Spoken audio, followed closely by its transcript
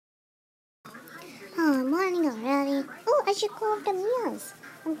I should go with the Mias.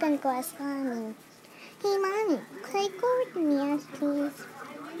 I'm gonna go ask Mommy. Hey, Mommy, could I go with the Mias, please?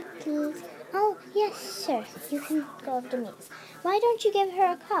 Please? Oh, yes, sir. You can go with the Mias. Why don't you give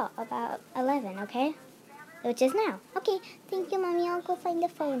her a call about 11, okay? Which is now. Okay, thank you, Mommy. I'll go find the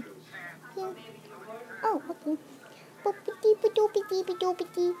phone. Yeah. Oh, okay.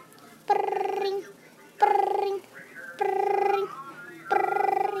 Boopity-ba-doopity-ba-doopity. Brrring, brrring, brrring,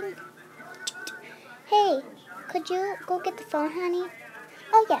 brrring. Hey, could you go get the phone, honey?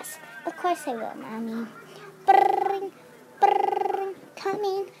 Oh, yes. Of course I will, Mommy. Brrring, brrring,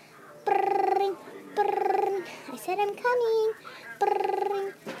 coming. Brrring, brrring. I said I'm coming.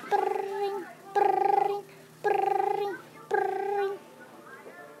 Brrring, brrring, brrring, brrring, brrring.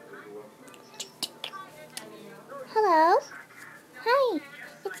 Hello? Hi,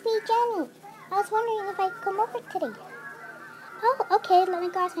 it's me, Jenny. I was wondering if I could come over today. Oh, okay, let me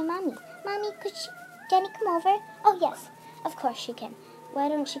go ask my mommy. Mommy, could Jenny come over? Oh, yes, of course she can. Why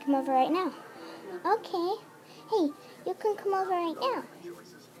don't she come over right now? Okay. Hey, you can come over right now.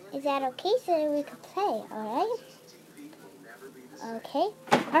 Is that okay so that we can play, alright? Okay.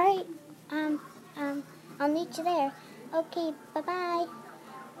 Alright, I'll meet you there. Okay, bye-bye.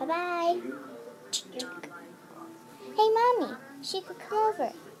 Bye-bye. Hey, Mommy, she could come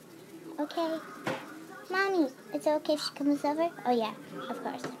over. Okay. Mommy, is it okay if she comes over? Oh, yeah, of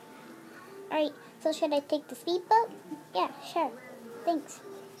course. Alright, so should I take the speedboat? Yeah, sure. Thanks.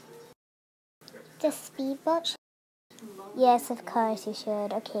 The speedboat? Yes, of course you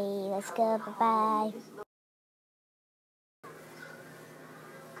should. Okay, let's go. Bye-bye.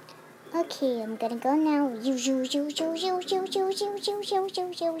 Okay, I'm gonna go now. Yay!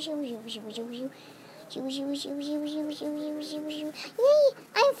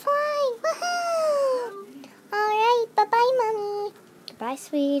 I'm flying! Woohoo! Alright, bye-bye, Mommy. Goodbye,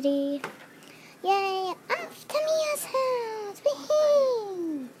 sweetie. Yay! Off to Mia's house!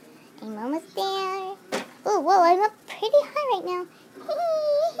 Woohoo! I'm almost there. Oh, whoa, I'm up pretty high right now.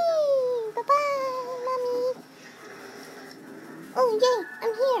 Bye-bye, Mommy. Oh, yay,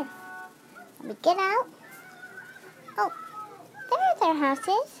 I'm here. Let me get out. Oh, there are their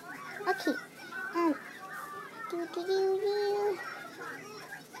houses. Okay, do-do-do-do.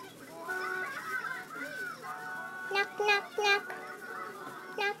 Knock, knock, knock.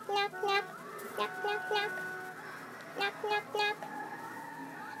 Knock, knock, knock. Knock, knock, knock. Knock, knock, knock.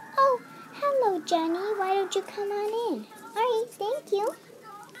 Oh, hello, Johnny. Why don't you come on in? All right, thank you.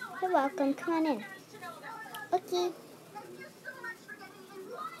 You're welcome. Come on in. Okay.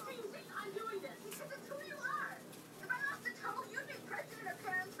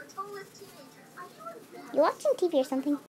 You watching TV or something?